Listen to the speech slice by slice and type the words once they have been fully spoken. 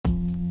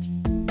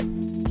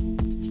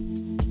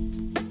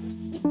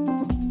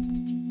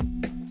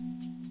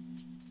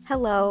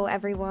Hello,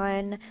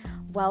 everyone.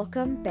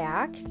 Welcome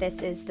back.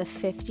 This is the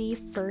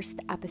 51st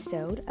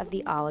episode of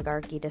the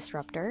Oligarchy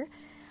Disruptor.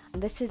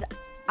 This is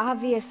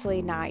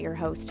obviously not your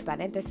host,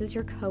 Bennett. This is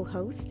your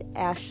co-host,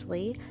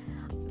 Ashley.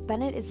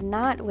 Bennett is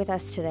not with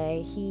us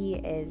today. He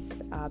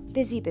is a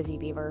busy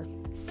beaver.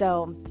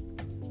 So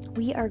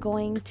we are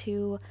going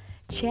to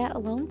chat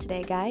alone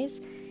today,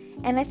 guys.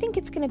 And I think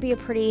it's going to be a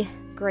pretty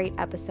great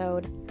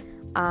episode.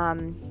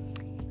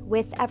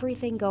 With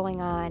everything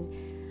going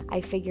on, I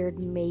figured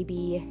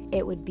maybe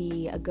it would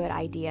be a good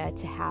idea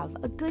to have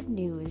a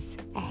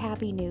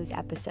happy news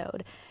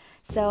episode.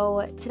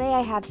 So today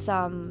I have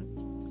some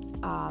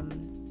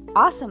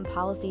awesome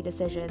policy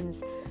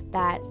decisions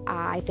that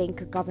I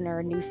think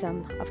Governor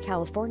Newsom of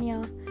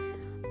California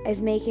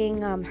has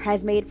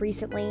made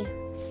recently.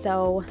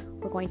 So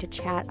we're going to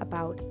chat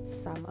about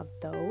some of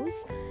those.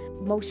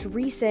 Most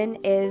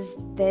recent is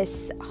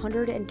this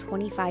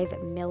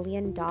 $125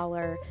 million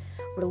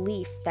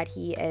relief that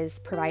he is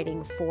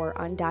providing for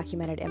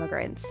undocumented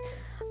immigrants.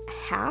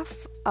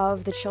 Half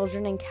of the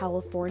children in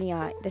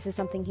California, this is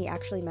something he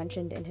actually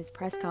mentioned in his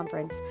press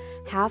conference,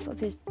 half of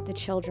the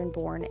children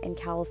born in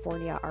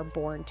California are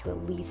born to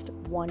at least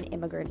one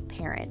immigrant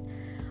parent.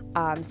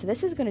 So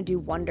this is going to do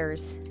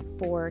wonders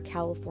for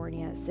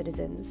California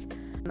citizens.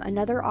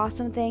 Another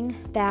awesome thing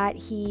that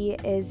he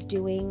is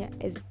doing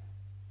is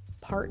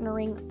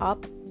partnering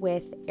up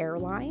with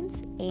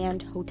airlines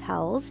and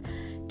hotels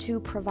to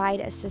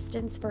provide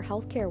assistance for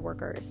healthcare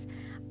workers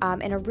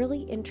in a really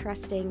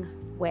interesting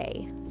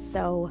way.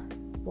 So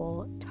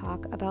we'll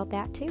talk about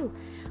that too.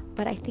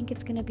 But I think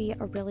it's going to be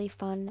a really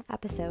fun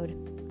episode.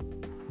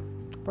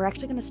 We're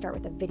actually going to start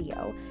with a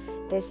video.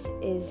 This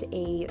is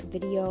a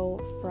video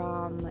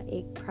from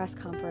a press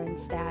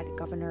conference that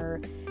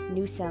Governor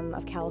Newsom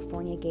of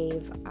California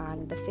gave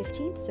on the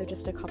 15th, so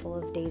just a couple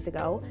of days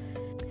ago.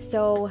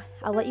 So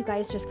I'll let you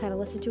guys just kind of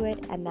listen to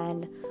it, and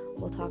then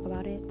we'll talk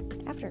about it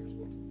after.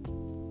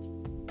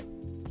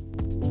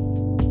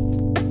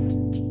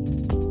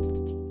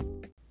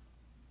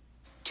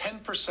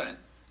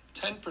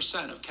 Ten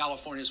percent of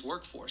California's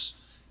workforce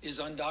is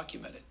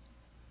undocumented.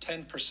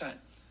 10%.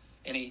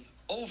 Any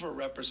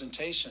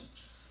overrepresentation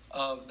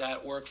of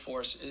that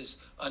workforce is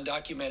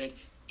undocumented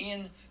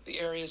in the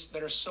areas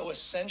that are so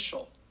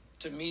essential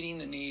to meeting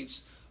the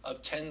needs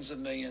of tens of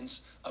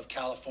millions of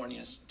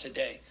Californians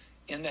today.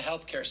 In the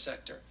healthcare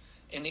sector,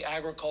 in the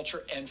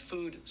agriculture and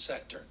food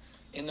sector,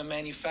 in the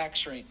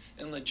manufacturing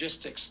and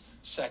logistics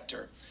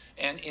sector,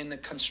 and in the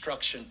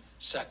construction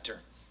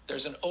sector.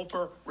 There's an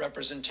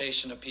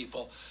overrepresentation of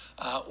people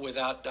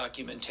without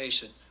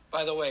documentation.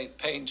 By the way,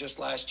 paying just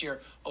last year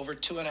over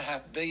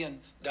 $2.5 billion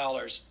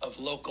of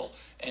local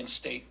and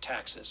state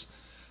taxes.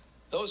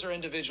 Those are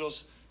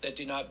individuals that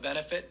do not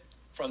benefit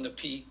from the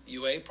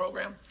PUA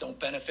program, don't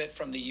benefit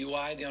from the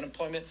UI, the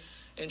Unemployment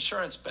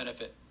Insurance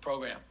Benefit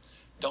Program,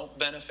 don't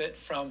benefit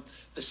from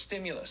the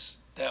stimulus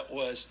that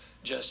was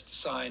just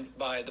signed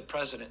by the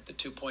president, the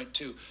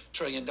 $2.2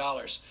 trillion.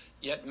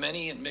 Yet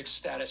many in mixed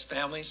status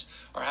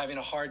families are having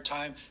a hard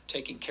time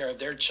taking care of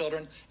their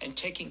children and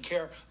taking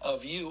care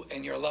of you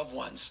and your loved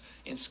ones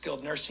in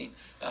skilled nursing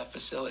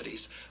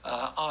facilities,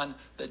 on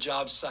the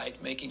job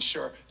site, making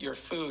sure your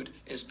food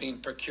is being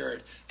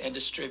procured and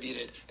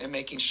distributed, and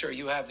making sure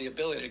you have the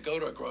ability to go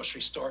to a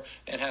grocery store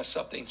and have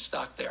something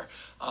stocked there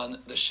on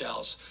the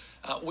shelves.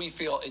 We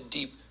feel a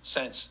deep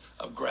sense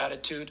of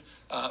gratitude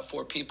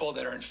for people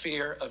that are in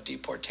fear of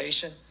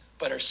deportation,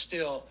 but are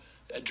still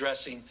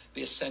addressing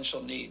the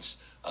essential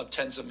needs of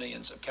tens of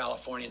millions of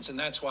Californians. And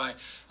that's why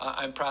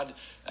I'm proud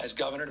as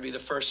governor to be the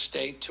first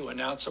state to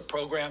announce a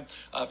program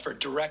for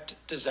direct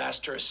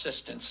disaster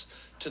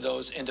assistance to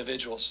those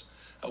individuals.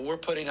 We're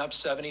putting up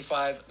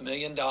 $75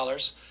 million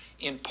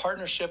in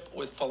partnership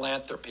with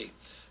philanthropy.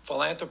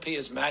 Philanthropy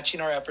is matching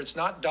our efforts,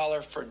 not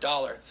dollar for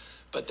dollar,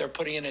 but they're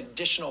putting in an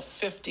additional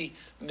 $50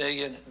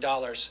 million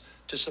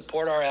to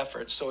support our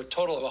efforts. So a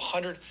total of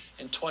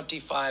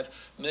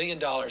 $125 million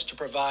to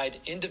provide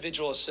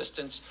individual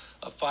assistance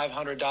of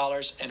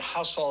 $500 and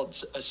household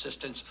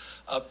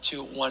assistance up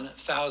to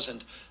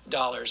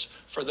 $1,000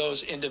 for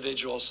those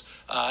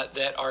individuals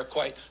that are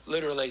quite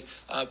literally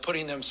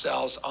putting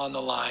themselves on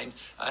the line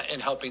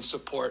and helping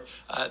support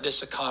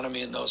this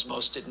economy and those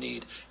most in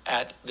need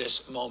at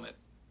this moment.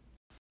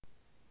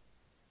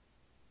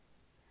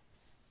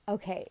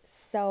 Okay,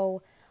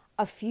 so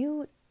a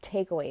few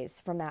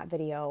takeaways from that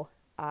video.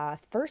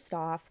 First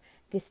off,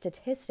 the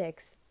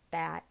statistics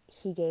that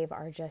he gave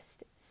are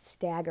just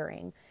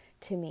staggering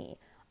to me.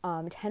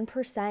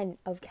 10%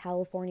 of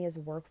California's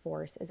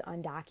workforce is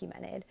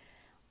undocumented,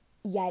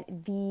 yet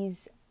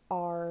these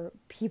are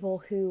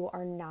people who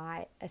are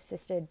not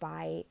assisted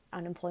by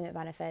unemployment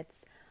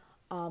benefits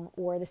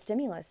or the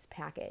stimulus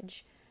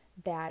package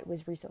that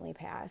was recently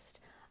passed.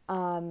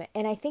 And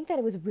I think that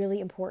it was really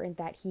important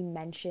that he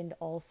mentioned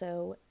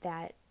also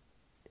that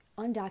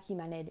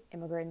undocumented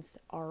immigrants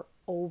are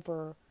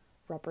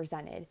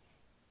overrepresented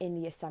in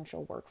the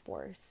essential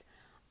workforce.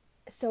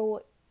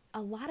 So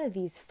a lot of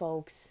these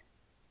folks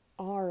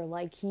are,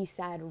 like he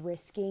said,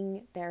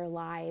 risking their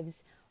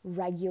lives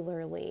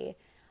regularly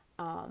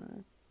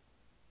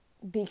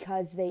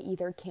because they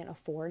either can't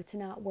afford to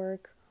not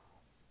work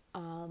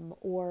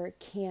or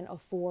can't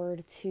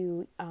afford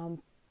to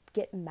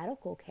get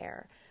medical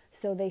care.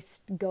 So they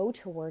go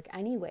to work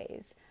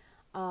anyways.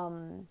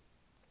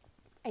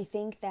 I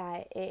think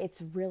that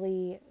it's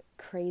really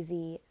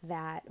crazy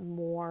that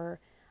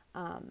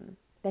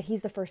that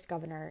he's the first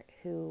governor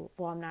who,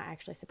 well, I'm not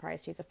actually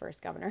surprised he's the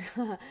first governor,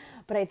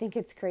 but I think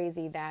it's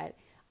crazy that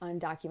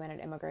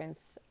undocumented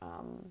immigrants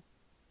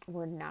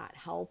were not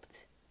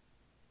helped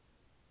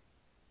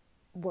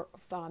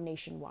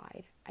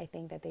nationwide. I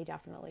think that they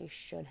definitely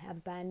should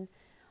have been.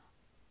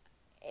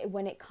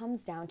 When it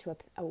comes down to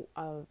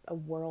a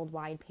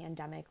worldwide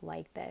pandemic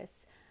like this,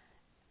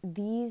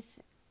 these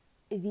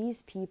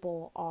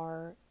people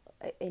are,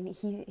 and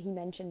he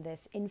mentioned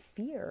this, in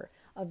fear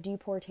of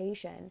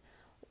deportation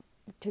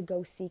to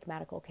go seek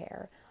medical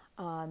care.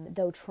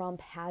 Though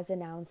Trump has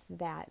announced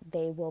that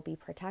they will be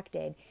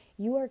protected,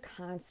 you are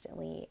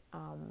constantly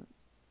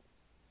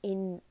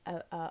in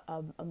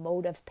a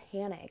mode of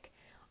panic,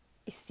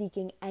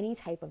 seeking any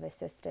type of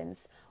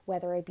assistance,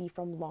 whether it be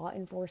from law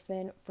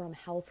enforcement, from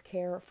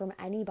healthcare, from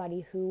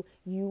anybody who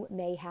you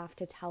may have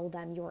to tell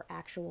them your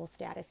actual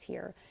status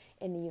here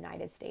in the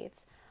United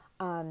States.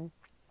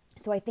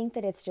 So I think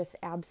that it's just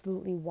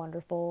absolutely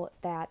wonderful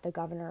that the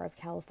governor of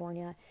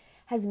California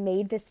has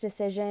made this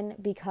decision,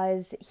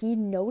 because he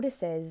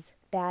notices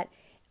that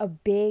a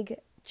big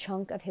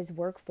chunk of his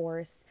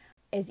workforce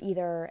is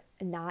either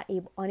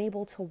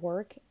unable to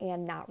work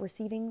and not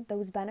receiving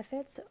those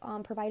benefits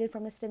provided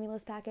from the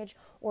stimulus package,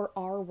 or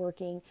are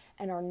working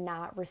and are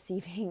not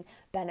receiving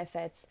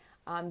benefits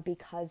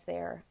because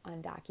they're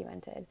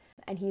undocumented.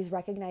 And he's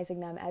recognizing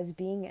them as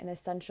being an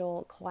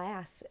essential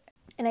class.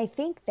 And I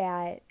think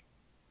that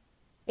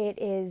it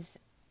is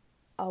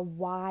a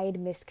wide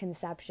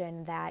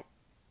misconception that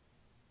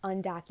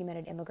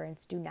undocumented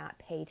immigrants do not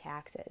pay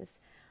taxes.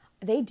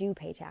 They do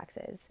pay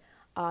taxes.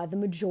 The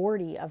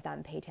majority of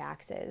them pay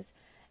taxes.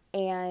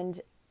 And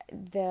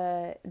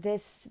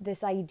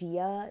this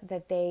idea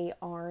that they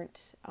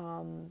aren't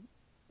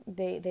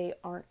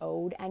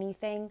owed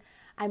anything.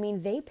 I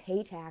mean, they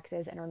pay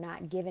taxes and are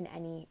not given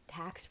any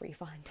tax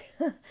refund.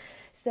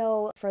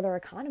 So for their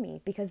economy,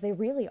 because they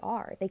really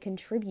are, they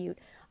contribute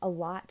a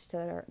lot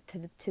to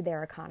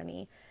their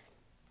economy.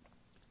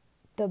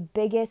 The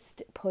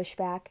biggest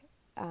pushback,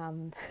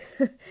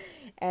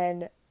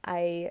 and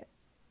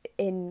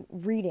in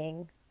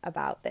reading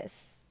about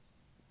this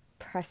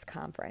press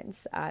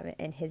conference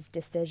and his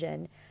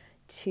decision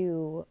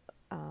to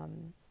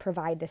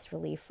provide this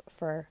relief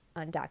for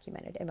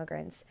undocumented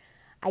immigrants,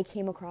 I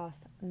came across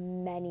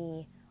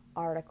many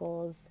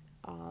articles,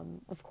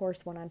 of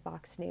course one on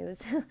Fox News,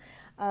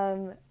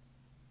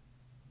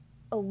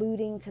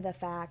 alluding to the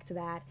fact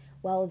that,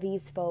 well,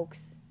 these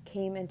folks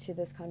came into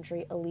this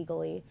country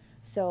illegally,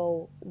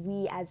 so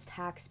we as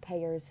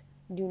taxpayers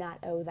do not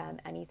owe them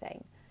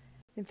anything.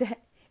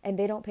 And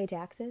they don't pay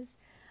taxes?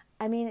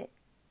 I mean,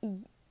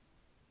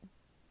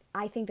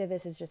 I think that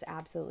this is just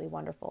absolutely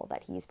wonderful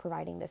that he's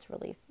providing this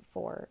relief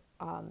for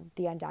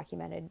the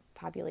undocumented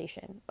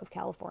population of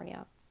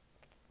California.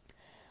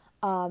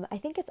 I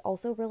think it's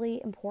also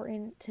really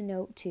important to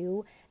note,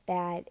 too,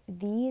 that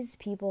these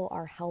people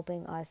are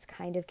helping us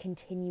kind of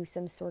continue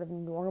some sort of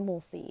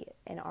normalcy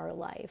in our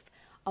life.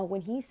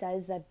 When he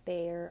says that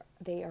they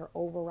are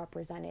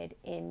overrepresented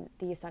in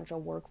the essential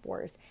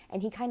workforce,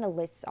 and he kind of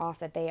lists off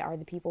that they are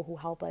the people who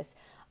help us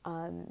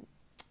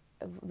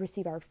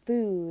receive our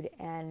food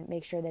and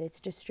make sure that it's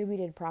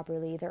distributed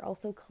properly. They're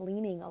also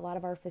cleaning a lot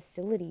of our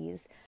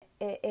facilities.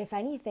 If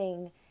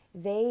anything,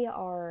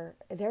 they're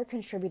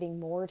contributing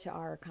more to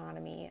our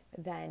economy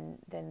than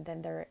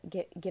they're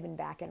given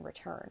back in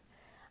return.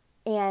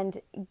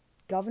 And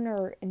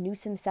Governor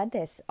Newsom said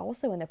this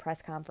also in the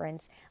press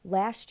conference.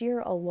 Last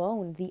year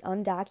alone, the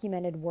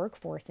undocumented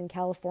workforce in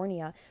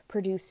California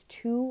produced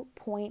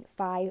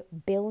 $2.5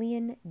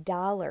 billion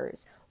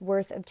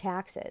worth of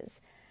taxes.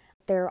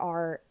 There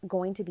are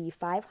going to be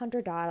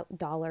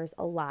 $500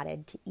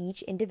 allotted to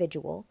each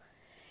individual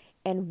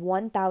and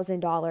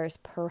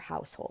 $1,000 per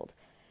household.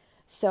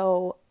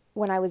 So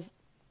when I was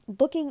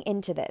looking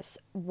into this,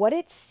 what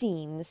it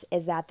seems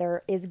is that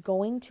there is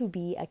going to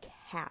be a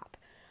cap.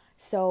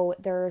 So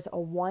there's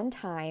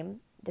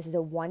this is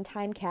a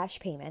one-time cash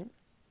payment,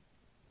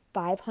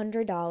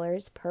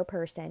 $500 per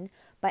person,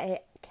 but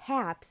it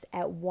caps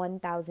at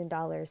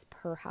 $1,000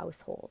 per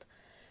household.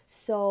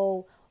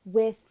 So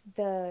with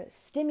the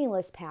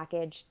stimulus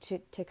package,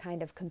 to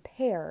kind of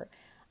compare,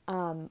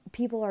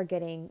 people are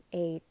getting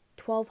a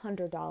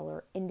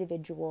 $1,200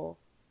 individual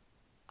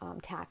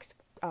tax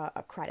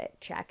credit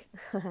check,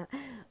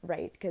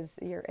 right? Because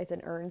it's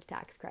an earned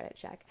tax credit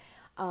check,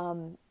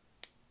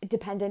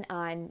 dependent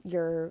on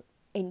your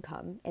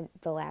income in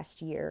the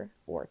last year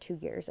or 2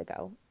 years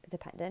ago,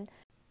 dependent.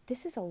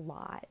 This is a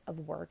lot of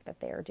work that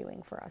they are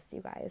doing for us,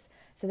 you guys.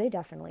 So they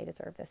definitely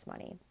deserve this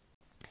money.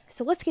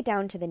 So let's get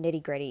down to the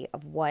nitty-gritty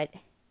of what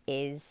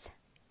is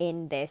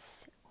in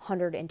this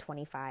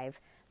 $125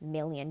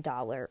 million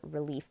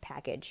relief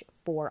package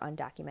for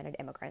undocumented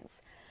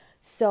immigrants.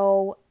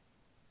 So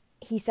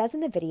he says in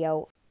the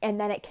video, and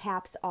then it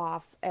caps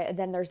off,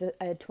 then there's a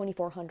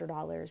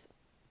 $2,400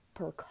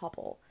 per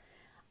couple.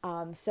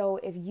 So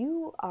if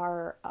you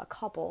are a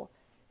couple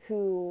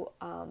who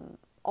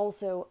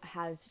also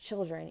has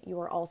children,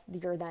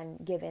 you're then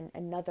given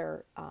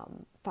another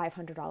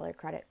 $500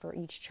 credit for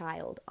each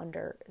child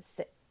under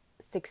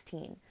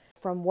 16.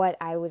 From what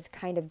I was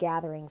kind of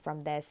gathering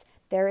from this,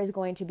 there is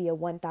going to be a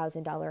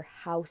 $1,000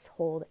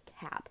 household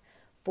cap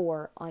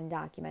for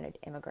undocumented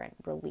immigrant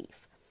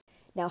relief.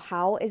 Now,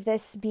 how is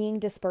this being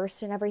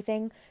dispersed and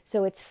everything?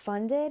 So it's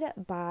funded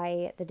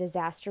by the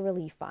Disaster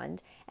Relief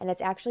Fund, and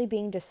it's actually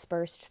being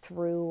dispersed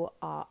through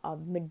a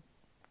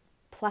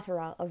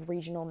plethora of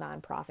regional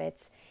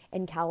nonprofits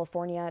in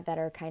California that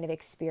are kind of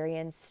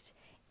experienced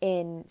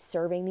in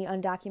serving the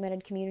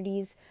undocumented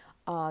communities.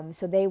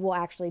 So they will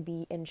actually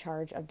be in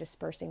charge of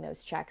dispersing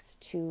those checks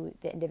to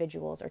the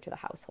individuals or to the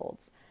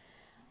households.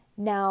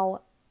 Now,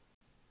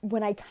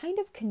 when I kind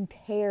of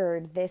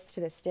compared this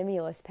to the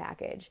stimulus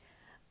package,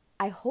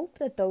 I hope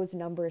that those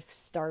numbers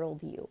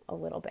startled you a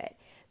little bit,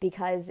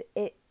 because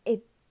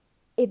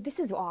this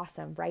is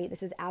awesome, right?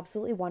 This is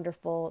absolutely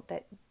wonderful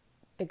that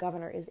the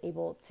governor is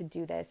able to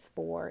do this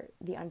for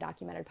the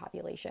undocumented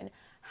population.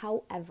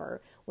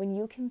 However, when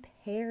you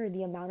compare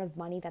the amount of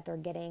money that they're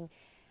getting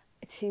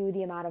to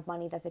the amount of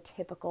money that the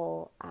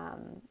typical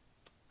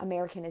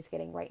American is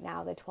getting right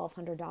now, the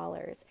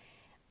 $1,200,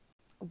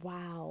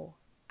 wow.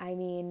 I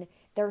mean,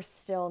 they're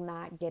still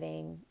not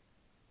getting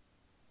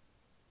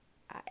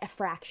a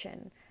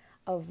fraction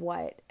of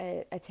what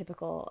a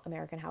typical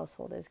American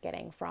household is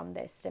getting from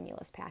this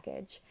stimulus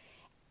package.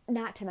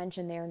 Not to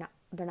mention they're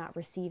not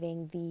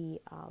receiving the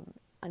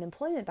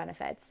unemployment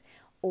benefits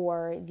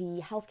or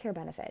the healthcare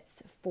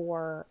benefits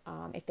for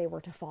if they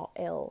were to fall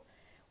ill,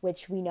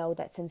 which we know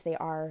that since they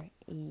are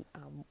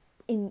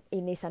an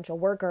essential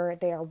worker,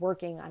 they are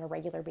working on a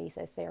regular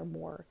basis, they are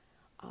more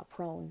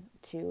prone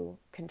to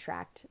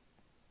contract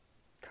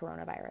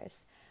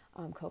coronavirus,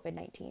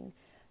 COVID-19.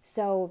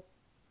 So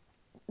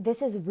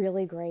this is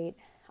really great,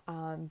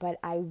 but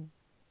I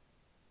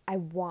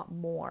want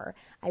more.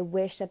 I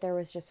wish that there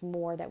was just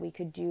more that we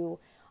could do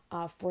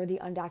for the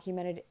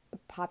undocumented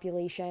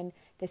population.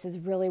 This is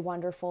really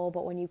wonderful,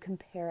 but when you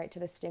compare it to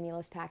the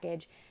stimulus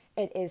package,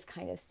 it is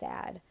kind of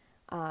sad.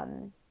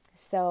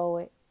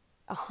 So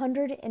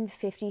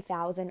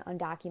 150,000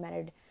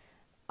 undocumented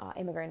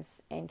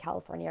immigrants in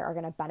California are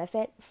going to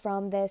benefit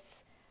from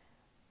this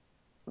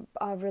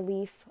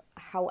relief.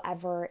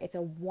 However, it's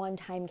a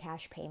one-time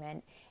cash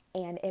payment,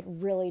 and it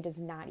really does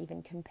not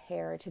even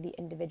compare to the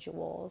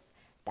individuals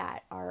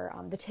that are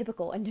the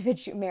typical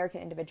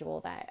American individual,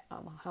 that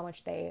how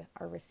much they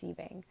are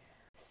receiving.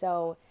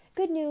 So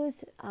good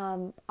news,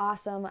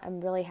 awesome.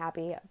 I'm really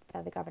happy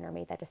that the governor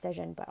made that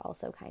decision, but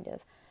also kind of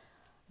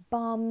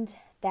bummed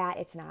that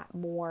it's not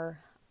more.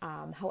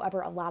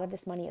 However, a lot of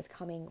this money is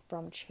coming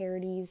from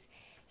charities,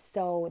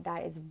 so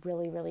that is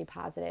really, really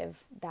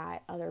positive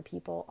that other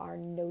people are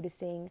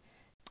noticing.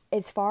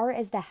 As far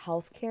as the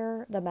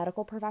healthcare, the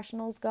medical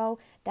professionals go,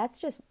 that's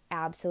just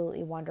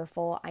absolutely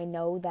wonderful. I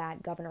know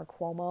that Governor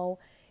Cuomo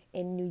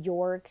in New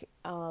York,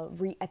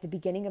 at the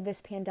beginning of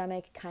this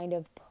pandemic, kind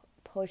of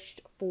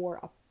pushed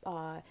for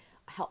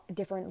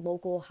different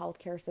local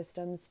healthcare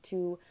systems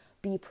to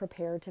be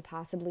prepared to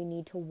possibly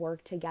need to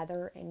work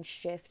together and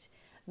shift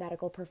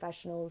medical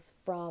professionals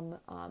from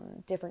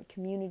different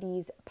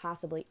communities,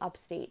 possibly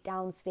upstate,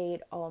 downstate,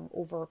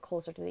 over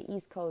closer to the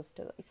East Coast.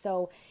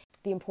 So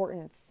the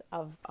importance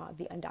of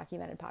the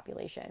undocumented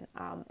population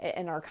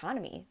in our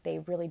economy, they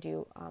really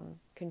do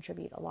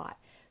contribute a lot.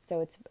 So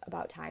it's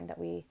about time that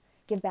we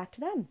give back to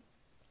them.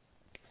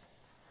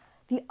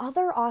 The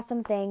other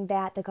awesome thing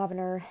that the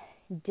governor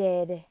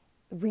did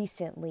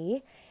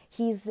recently,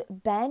 he's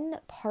been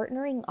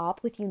partnering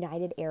up with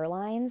United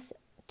Airlines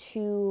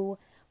to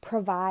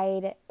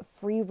provide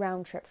free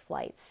round-trip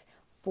flights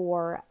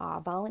for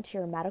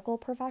volunteer medical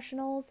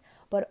professionals,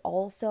 but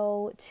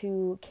also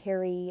to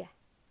carry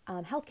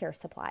healthcare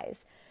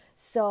supplies.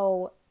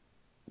 So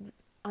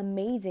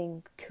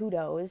amazing,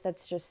 kudos.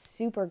 That's just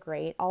super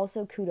great.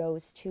 Also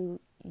kudos to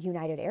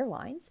United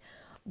Airlines,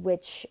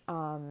 which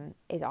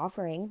is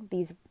offering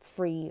these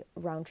free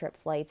round-trip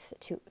flights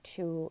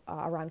to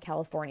around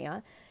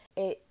California.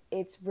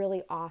 It's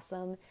really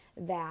awesome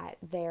that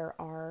there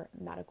are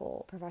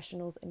medical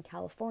professionals in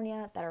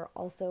California that are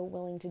also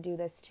willing to do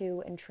this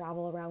too and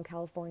travel around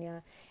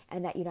California,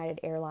 and that United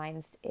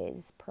Airlines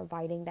is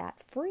providing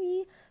that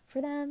free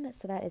for them.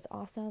 So that is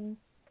awesome.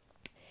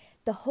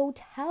 The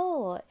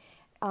hotel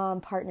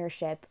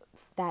partnership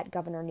that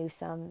Governor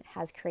Newsom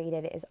has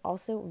created is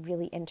also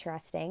really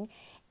interesting,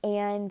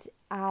 and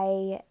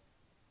I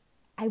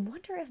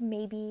wonder if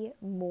maybe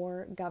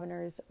more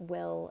governors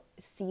will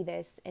see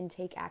this and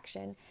take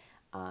action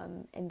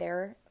in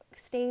their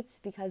states,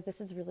 because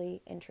this is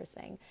really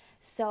interesting.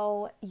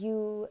 So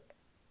you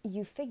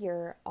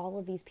figure all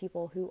of these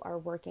people who are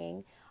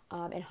working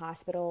in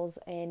hospitals,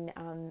 in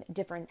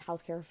different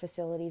healthcare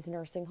facilities,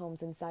 nursing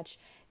homes and such,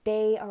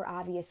 they are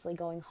obviously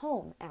going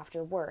home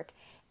after work,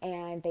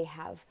 and they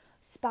have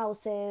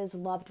spouses,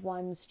 loved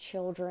ones,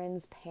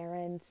 children's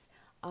parents,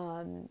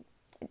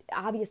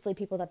 obviously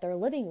people that they're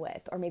living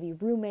with, or maybe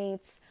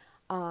roommates.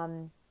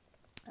 And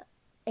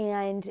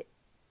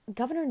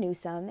Governor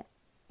Newsom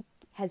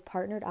has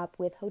partnered up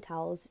with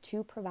hotels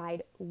to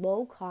provide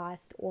low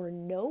cost or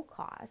no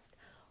cost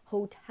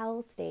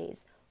hotel stays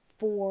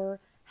for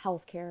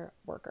healthcare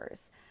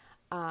workers,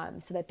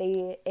 so that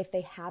if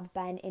they have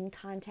been in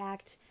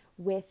contact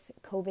with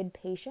COVID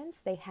patients,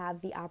 they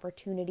have the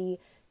opportunity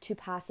to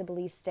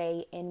possibly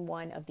stay in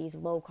one of these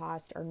low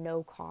cost or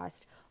no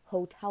cost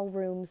hotel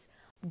rooms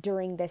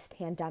during this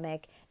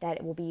pandemic, that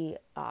it will be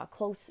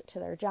close to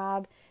their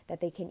job,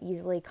 that they can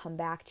easily come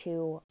back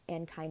to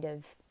and kind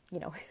of,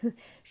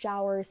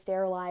 shower,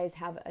 sterilize,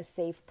 have a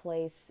safe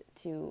place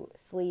to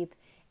sleep,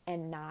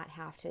 and not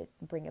have to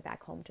bring it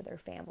back home to their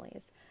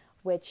families,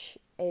 which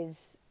is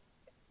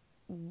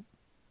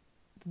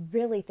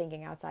really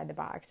thinking outside the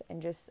box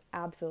and just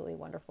absolutely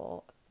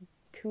wonderful.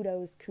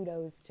 Kudos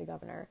to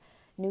Governor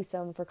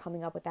Newsom for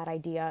coming up with that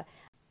idea.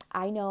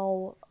 I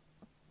know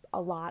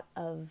a lot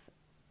of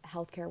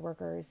healthcare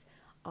workers,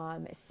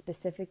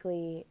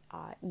 specifically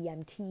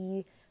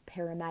EMT,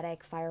 paramedic,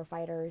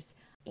 firefighters,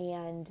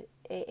 and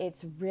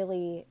it's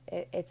really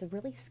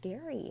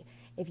scary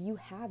if you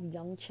have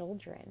young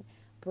children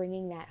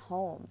bringing that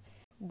home.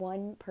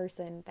 One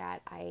person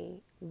that I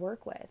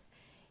work with,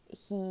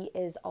 he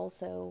is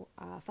also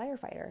a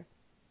firefighter,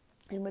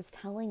 and was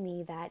telling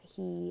me that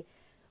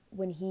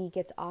when he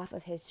gets off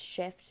of his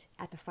shift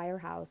at the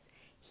firehouse,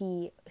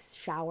 he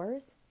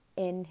showers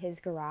in his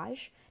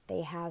garage.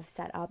 They have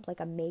set up like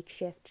a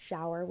makeshift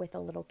shower with a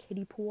little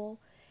kiddie pool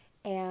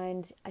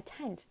and a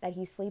tent that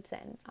he sleeps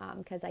in,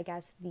 because I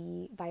guess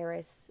the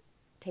virus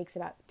takes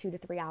about 2 to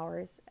 3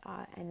 hours,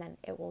 and then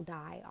it will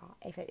die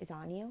if it is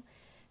on you.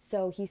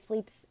 So he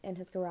sleeps in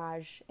his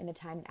garage in a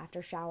tent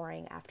after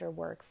showering after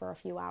work for a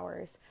few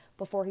hours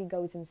before he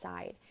goes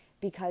inside,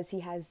 because he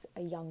has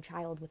a young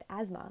child with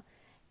asthma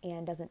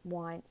and doesn't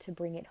want to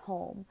bring it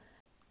home.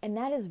 And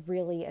that is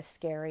really a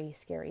scary,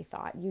 scary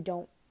thought.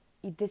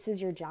 This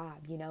is your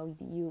job,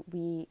 we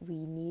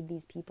need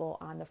these people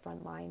on the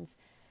front lines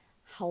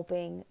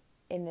helping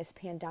in this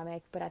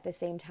pandemic, but at the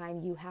same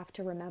time, you have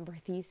to remember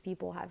these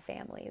people have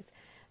families.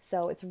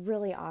 So it's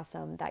really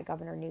awesome that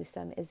Governor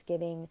Newsom is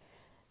giving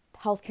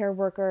healthcare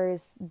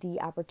workers the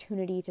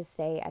opportunity to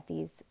stay at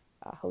these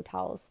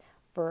hotels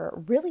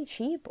for really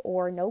cheap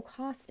or no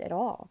cost at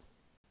all.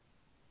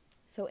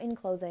 So in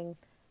closing,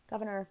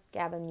 Governor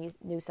Gavin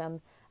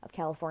Newsom of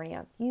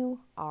California, you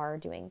are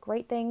doing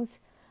great things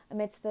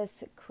amidst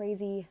this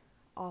crazy,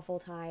 awful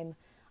time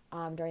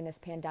during this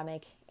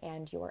pandemic,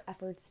 and your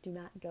efforts do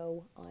not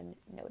go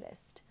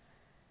unnoticed.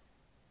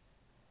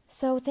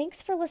 So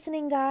thanks for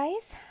listening,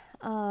 guys.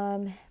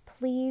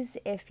 Please,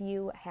 if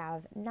you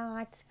have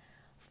not,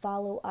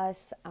 follow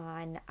us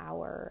on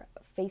our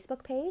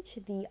Facebook page,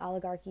 the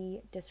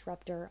Oligarchy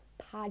Disruptor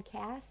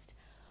Podcast.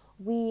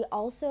 We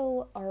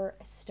also are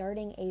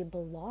starting a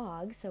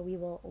blog, so we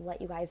will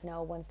let you guys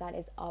know once that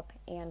is up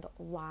and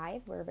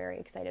live. We're very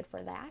excited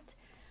for that.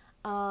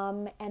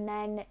 And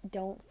then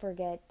don't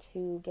forget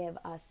to give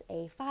us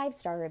a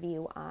 5-star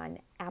review on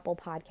Apple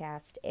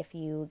Podcast if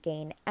you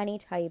gain any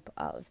type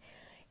of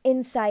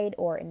insight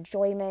or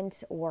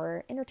enjoyment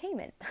or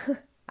entertainment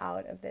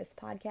out of this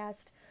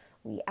podcast.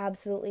 We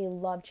absolutely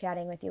love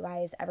chatting with you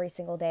guys every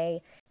single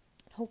day.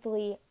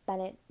 Hopefully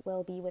Bennett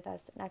will be with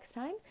us next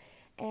time,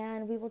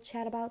 and we will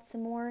chat about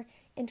some more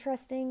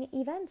interesting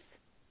events.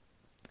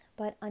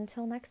 But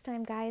until next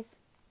time, guys,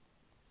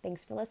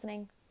 thanks for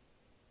listening.